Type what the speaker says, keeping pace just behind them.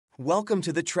Welcome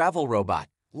to the Travel Robot.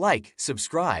 Like,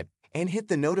 subscribe, and hit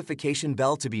the notification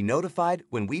bell to be notified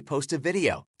when we post a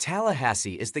video.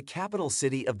 Tallahassee is the capital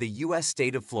city of the U.S.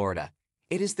 state of Florida.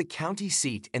 It is the county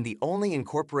seat and the only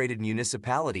incorporated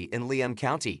municipality in Lee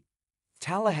County.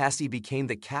 Tallahassee became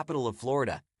the capital of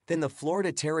Florida, then the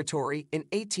Florida Territory in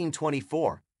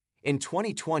 1824. In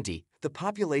 2020, the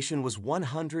population was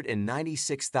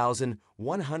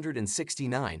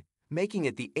 196,169, making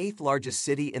it the 8th largest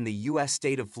city in the U.S.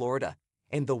 state of Florida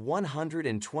and the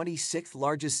 126th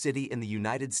largest city in the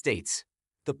United States.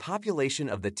 The population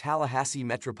of the Tallahassee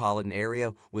metropolitan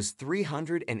area was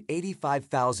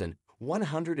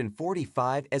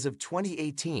 385,145 as of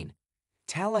 2018.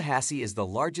 Tallahassee is the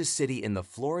largest city in the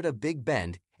Florida Big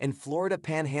Bend and Florida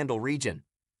Panhandle region.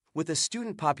 With a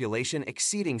student population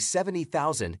exceeding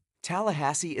 70,000,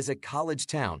 Tallahassee is a college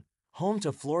town, home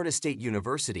to Florida State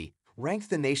University, ranked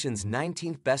the nation's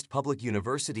 19th best public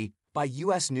university by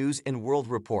U.S. News & World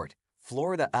Report.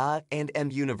 Florida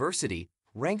A&M University,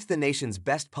 ranked the nation's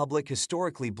best public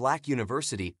historically black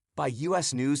university by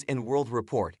U.S. News & World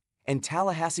Report. And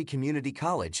Tallahassee Community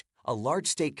College, a large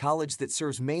state college that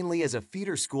serves mainly as a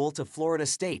feeder school to Florida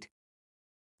State.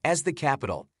 As the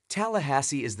capital,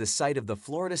 Tallahassee is the site of the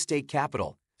Florida State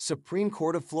Capitol, Supreme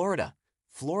Court of Florida,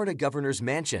 Florida Governor's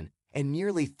Mansion, and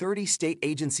nearly 30 state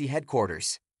agency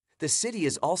headquarters. The city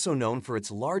is also known for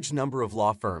its large number of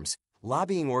law firms,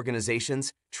 lobbying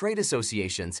organizations, trade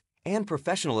associations, and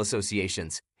professional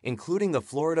associations, including the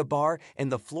Florida Bar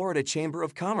and the Florida Chamber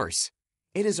of Commerce.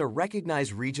 It is a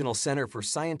recognized regional center for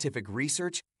scientific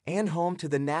research and home to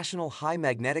the National High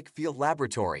Magnetic Field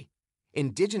Laboratory.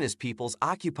 Indigenous peoples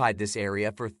occupied this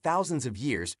area for thousands of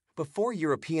years before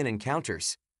European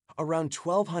encounters. Around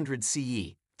 1200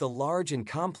 CE, the large and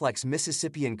complex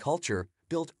Mississippian culture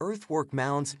built earthwork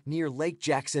mounds near Lake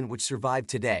Jackson which survive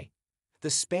today. The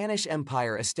Spanish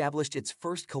Empire established its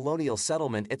first colonial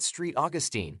settlement at St.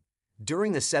 Augustine.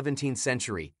 During the 17th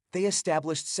century, they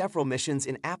established several missions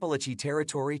in Appalachia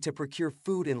Territory to procure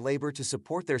food and labor to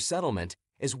support their settlement,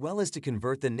 as well as to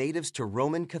convert the natives to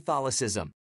Roman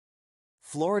Catholicism.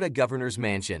 Florida Governor's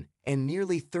Mansion, and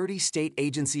nearly 30 state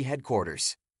agency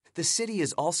headquarters. The city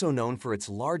is also known for its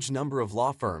large number of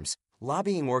law firms,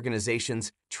 lobbying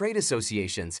organizations, trade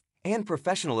associations, and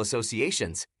professional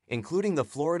associations, including the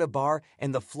Florida Bar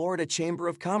and the Florida Chamber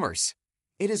of Commerce.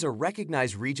 It is a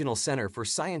recognized regional center for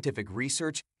scientific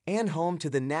research and home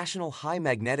to the National High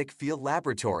Magnetic Field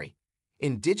Laboratory.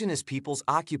 Indigenous peoples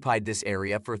occupied this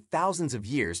area for thousands of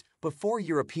years before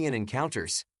European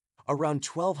encounters. Around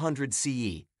 1200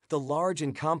 CE, the large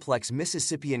and complex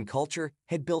Mississippian culture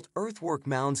had built earthwork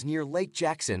mounds near Lake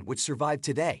Jackson which survive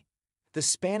today. The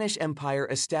Spanish Empire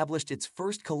established its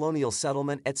first colonial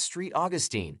settlement at St.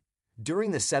 Augustine.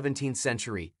 During the 17th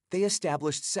century, they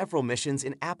established several missions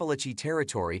in Appalachia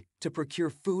Territory to procure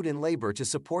food and labor to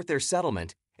support their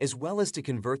settlement, as well as to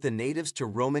convert the natives to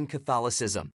Roman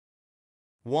Catholicism.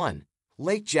 1.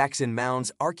 Lake Jackson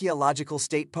Mounds Archaeological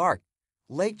State Park.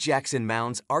 Lake Jackson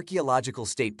Mounds Archaeological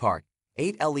State Park,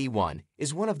 8LE1,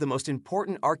 is one of the most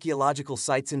important archaeological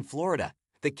sites in Florida,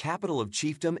 the capital of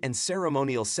chiefdom and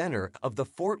ceremonial center of the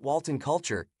Fort Walton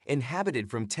culture, inhabited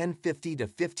from 1050 to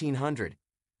 1500.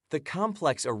 The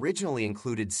complex originally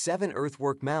included 7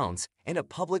 earthwork mounds and a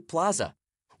public plaza.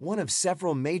 One of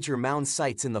several major mound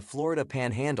sites in the Florida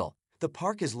Panhandle, the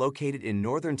park is located in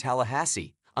northern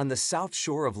Tallahassee, on the south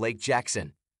shore of Lake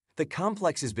Jackson. The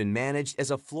complex has been managed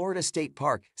as a Florida state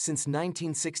park since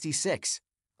 1966.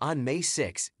 On May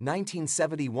 6,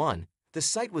 1971, the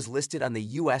site was listed on the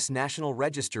U.S. National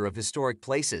Register of Historic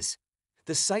Places.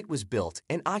 The site was built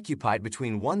and occupied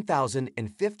between 1000 and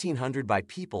 1500 by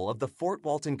people of the Fort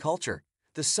Walton culture,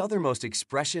 the southernmost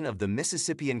expression of the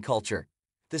Mississippian culture.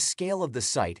 The scale of the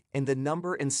site and the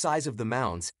number and size of the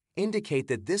mounds indicate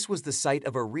that this was the site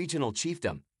of a regional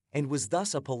chiefdom and was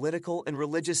thus a political and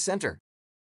religious center.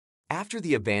 After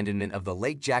the abandonment of the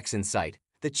Lake Jackson site,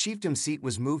 the chiefdom seat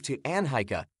was moved to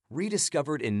Anhika,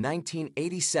 rediscovered in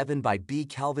 1987 by B.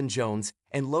 Calvin Jones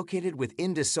and located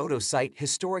within DeSoto Site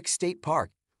Historic State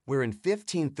Park, where in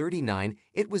 1539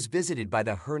 it was visited by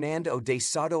the Hernando de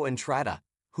Soto Entrada,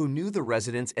 who knew the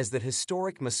residents as the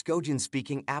historic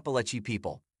Muskogean-speaking Appalachia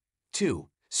people. 2.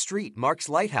 Street Marks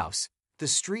Lighthouse. The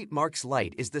Street Marks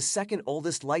Light is the second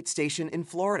oldest light station in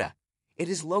Florida. It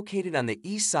is located on the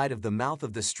east side of the mouth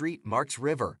of the Street Marks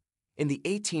River. In the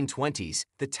 1820s,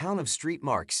 the town of Street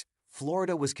Marks,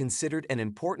 Florida was considered an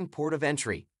important port of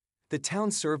entry. The town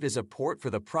served as a port for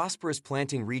the prosperous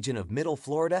planting region of Middle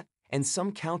Florida and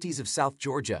some counties of South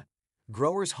Georgia.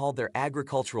 growers hauled their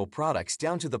agricultural products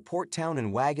down to the port town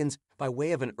in wagons by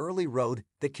way of an early road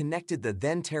that connected the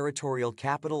then territorial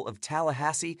capital of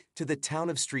Tallahassee to the town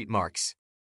of Street Marks.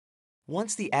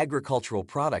 Once the agricultural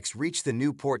products reached the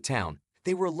new port town,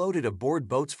 they were loaded aboard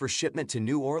boats for shipment to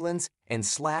New Orleans and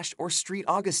Slash or Street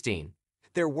Augustine.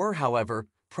 There were, however,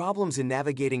 problems in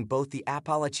navigating both the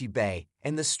Appalachee Bay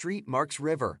and the Street Marks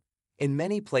River. In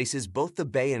many places, both the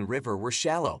bay and river were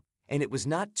shallow, and it was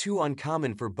not too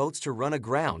uncommon for boats to run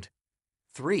aground.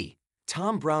 3.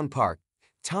 Tom Brown Park.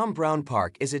 Tom Brown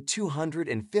Park is a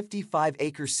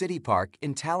 255-acre city park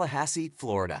in Tallahassee,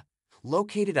 Florida.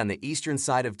 Located on the eastern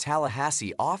side of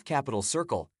Tallahassee off Capitol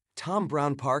Circle, Tom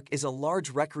Brown Park is a large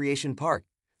recreation park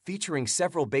featuring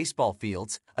several baseball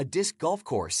fields, a disc golf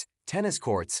course, tennis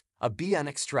courts, a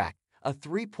BMX track, a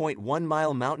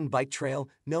 3.1-mile mountain bike trail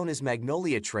known as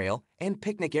Magnolia Trail, and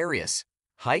picnic areas.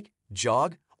 Hike,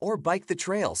 jog, or bike the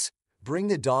trails. Bring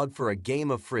the dog for a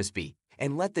game of frisbee,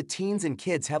 and let the teens and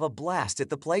kids have a blast at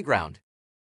the playground.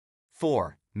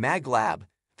 4. MagLab.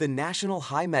 The National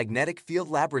High Magnetic Field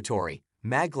Laboratory,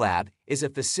 MagLab, is a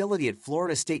facility at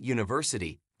Florida State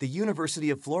University, the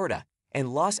University of Florida,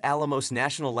 and Los Alamos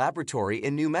National Laboratory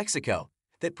in New Mexico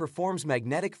that performs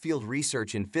magnetic field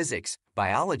research in physics,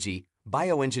 biology,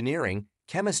 bioengineering,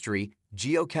 chemistry,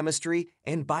 geochemistry,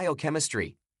 and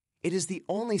biochemistry. It is the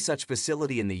only such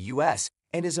facility in the U.S.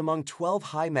 and is among 12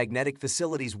 high magnetic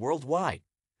facilities worldwide.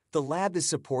 The lab is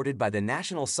supported by the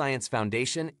National Science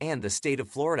Foundation and the state of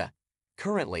Florida.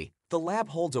 Currently, the lab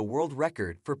holds a world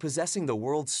record for possessing the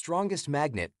world's strongest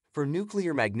magnet for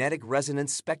nuclear magnetic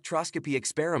resonance spectroscopy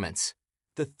experiments.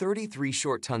 The 33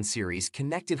 short-ton series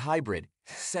connected hybrid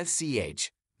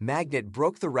 (SCH) magnet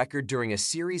broke the record during a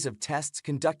series of tests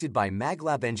conducted by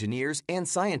MagLab engineers and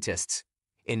scientists.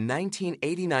 In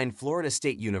 1989, Florida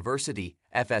State University,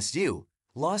 FSU,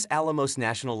 Los Alamos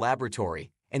National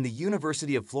Laboratory, and the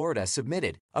University of Florida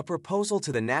submitted a proposal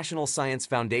to the National Science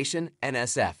Foundation,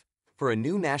 NSF, for a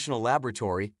new national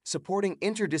laboratory supporting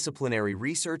interdisciplinary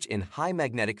research in high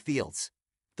magnetic fields.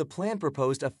 The plan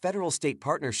proposed a federal-state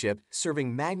partnership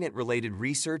serving magnet-related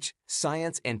research,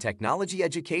 science and technology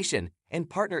education, and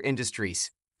partner industries.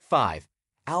 5.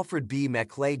 Alfred B.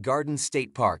 McClay Gardens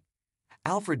State Park.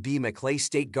 Alfred B. McClay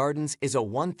State Gardens is a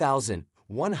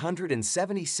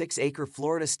 1,176-acre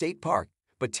Florida state park,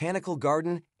 botanical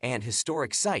garden, and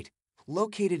historic site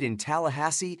located in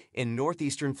Tallahassee in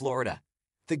northeastern Florida.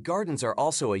 The gardens are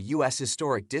also a U.S.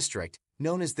 historic district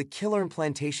known as the Killern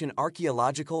Plantation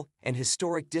Archaeological and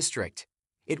Historic District.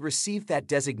 It received that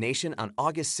designation on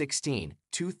August 16,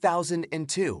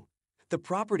 2002. The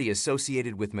property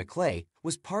associated with McClay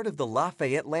was part of the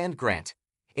Lafayette Land Grant.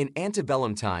 In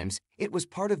antebellum times, it was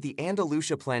part of the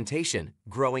Andalusia Plantation,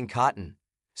 growing cotton.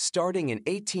 Starting in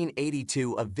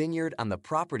 1882, a vineyard on the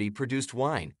property produced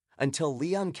wine, until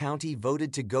Leon County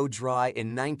voted to go dry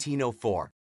in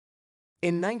 1904.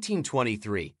 In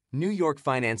 1923, New York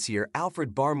financier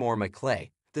Alfred Barmore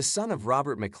McClay, the son of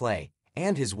Robert McClay,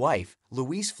 and his wife,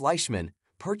 Louise Fleischman,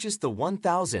 purchased the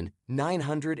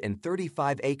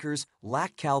 1,935 acres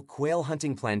Lac-Cal quail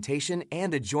hunting plantation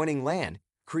and adjoining land,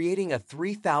 creating a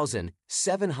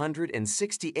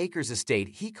 3,760 acres estate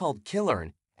he called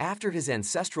Killern after his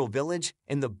ancestral village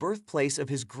and the birthplace of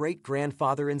his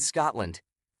great-grandfather in Scotland.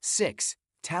 6.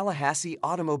 Tallahassee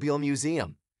Automobile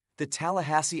Museum. The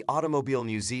Tallahassee Automobile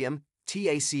Museum,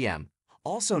 TACM,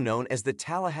 also known as the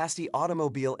Tallahassee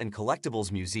Automobile and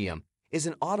Collectibles Museum, is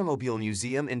an automobile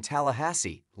museum in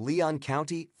Tallahassee, Leon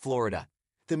County, Florida.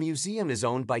 The museum is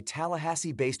owned by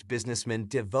Tallahassee-based businessman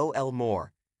DeVoe L.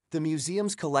 Moore. The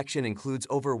museum's collection includes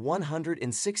over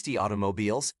 160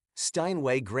 automobiles,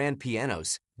 Steinway grand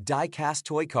pianos, die-cast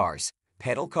toy cars,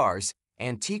 pedal cars,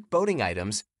 antique boating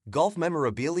items, golf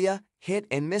memorabilia, hit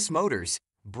and miss motors,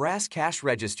 brass cash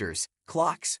registers,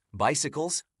 clocks,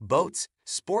 bicycles, boats,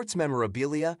 sports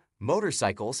memorabilia,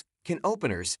 motorcycles, can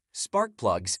openers, spark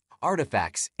plugs,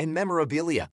 artifacts, and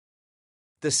memorabilia.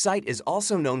 The site is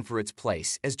also known for its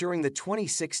place as during the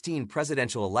 2016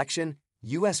 presidential election,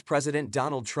 U.S. President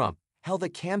Donald Trump held a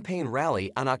campaign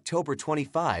rally on October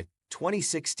 25,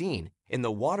 2016, in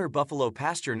the water buffalo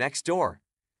pasture next door.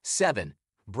 7.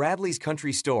 Bradley's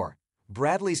Country Store.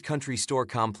 Bradley's Country Store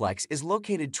Complex is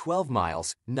located 12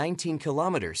 miles, 19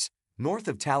 kilometers, north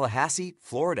of Tallahassee,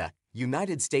 Florida,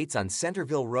 United States on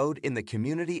Centerville Road in the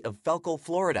community of Felkel,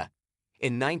 Florida.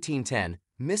 In 1910,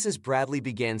 Mrs. Bradley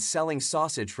began selling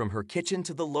sausage from her kitchen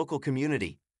to the local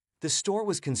community. The store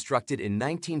was constructed in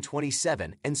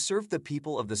 1927 and served the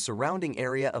people of the surrounding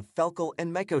area of Felkel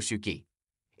and Meckoshuki.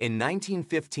 In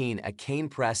 1915, a cane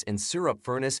press and syrup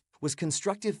furnace was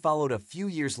constructed, followed a few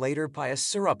years later by a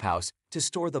syrup house to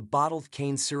store the bottled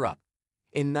cane syrup.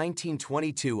 In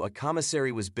 1922, a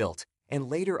commissary was built, and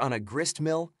later on a grist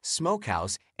mill,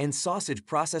 smokehouse, and sausage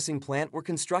processing plant were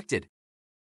constructed.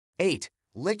 8.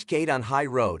 Licht Gate on High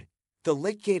Road. The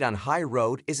Licht Gate on High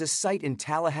Road is a site in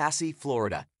Tallahassee,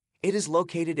 Florida. It is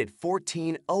located at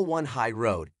 1401 High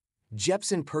Road.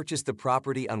 Jepson purchased the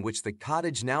property on which the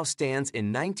cottage now stands in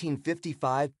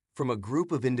 1955 from a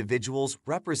group of individuals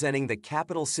representing the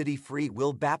Capital City Free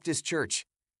Will Baptist Church.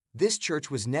 This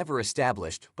church was never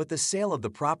established, but the sale of the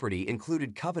property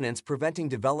included covenants preventing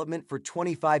development for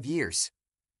 25 years.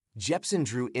 Jepson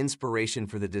drew inspiration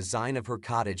for the design of her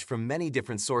cottage from many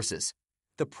different sources.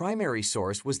 The primary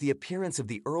source was the appearance of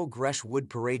the Earl Gresh Wood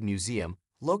Parade Museum,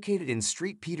 located in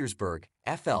St. Petersburg,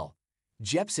 FL.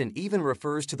 Jepson even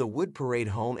refers to the Wood Parade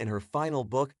home in her final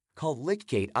book called Licht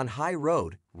Gate on High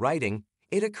Road, writing,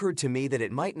 "It occurred to me that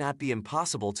it might not be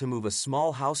impossible to move a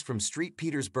small house from St.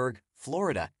 Petersburg,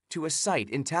 Florida, to a site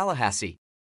in Tallahassee."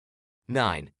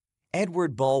 9.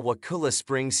 Edward Ball Wakulla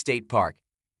Springs State Park.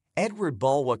 Edward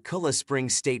Ball Wakulla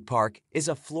Springs State Park is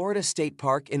a Florida state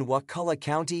park in Wakulla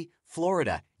County,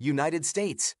 Florida, United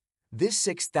States. This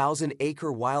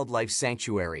 6,000-acre wildlife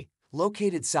sanctuary,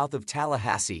 located south of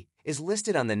Tallahassee, is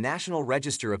listed on the National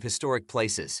Register of Historic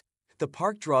Places. The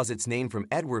park draws its name from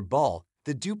Edward Ball,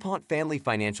 the DuPont family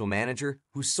financial manager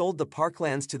who sold the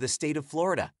parklands to the state of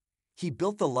Florida. He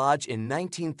built the lodge in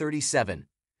 1937.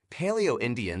 Paleo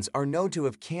Indians are known to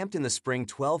have camped in the spring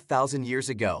 12,000 years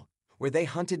ago, where they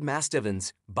hunted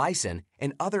mastodons, bison,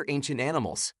 and other ancient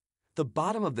animals. The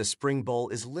bottom of the spring bowl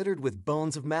is littered with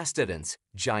bones of mastodons,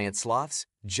 giant sloths,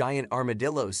 giant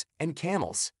armadillos, and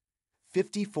camels.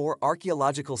 54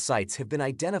 archaeological sites have been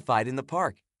identified in the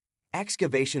park.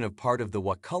 Excavation of part of the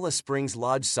Wakulla Springs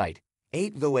Lodge site,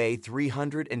 8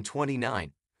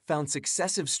 329, found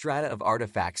successive strata of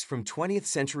artifacts from 20th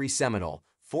century Seminole,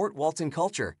 Fort Walton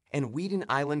culture, and Weedon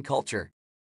Island culture.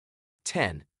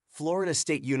 10. Florida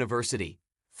State University.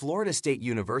 Florida State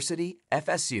University,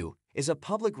 FSU, is a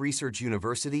public research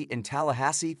university in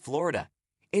Tallahassee, Florida.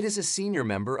 It is a senior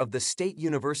member of the State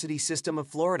University System of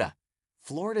Florida.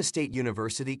 Florida State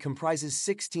University comprises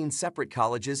 16 separate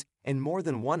colleges and more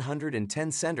than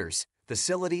 110 centers,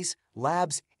 facilities,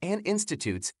 labs, and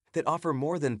institutes that offer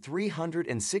more than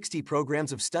 360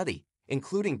 programs of study,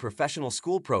 including professional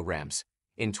school programs.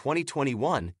 In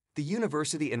 2021, the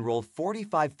university enrolled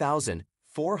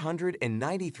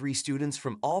 45,493 students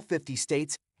from all 50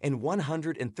 states and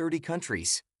 130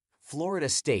 countries. Florida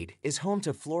State is home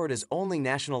to Florida's only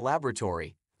national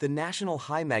laboratory, the National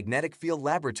High Magnetic Field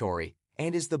Laboratory,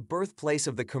 and is the birthplace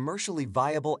of the commercially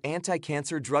viable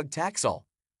anti-cancer drug Taxol.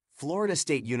 Florida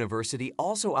State University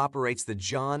also operates the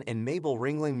John and Mabel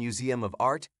Ringling Museum of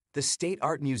Art, the State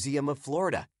Art Museum of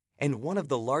Florida, and one of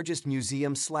the largest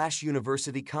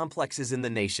museum/university complexes in the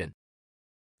nation.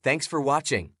 Thanks for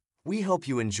watching. We hope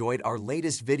you enjoyed our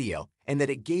latest video and that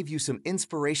it gave you some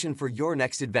inspiration for your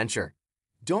next adventure.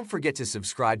 Don't forget to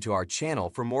subscribe to our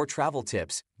channel for more travel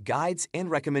tips, guides,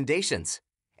 and recommendations.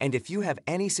 And if you have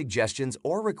any suggestions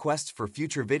or requests for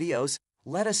future videos,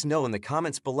 let us know in the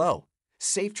comments below.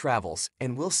 Safe travels,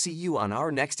 and we'll see you on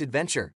our next adventure.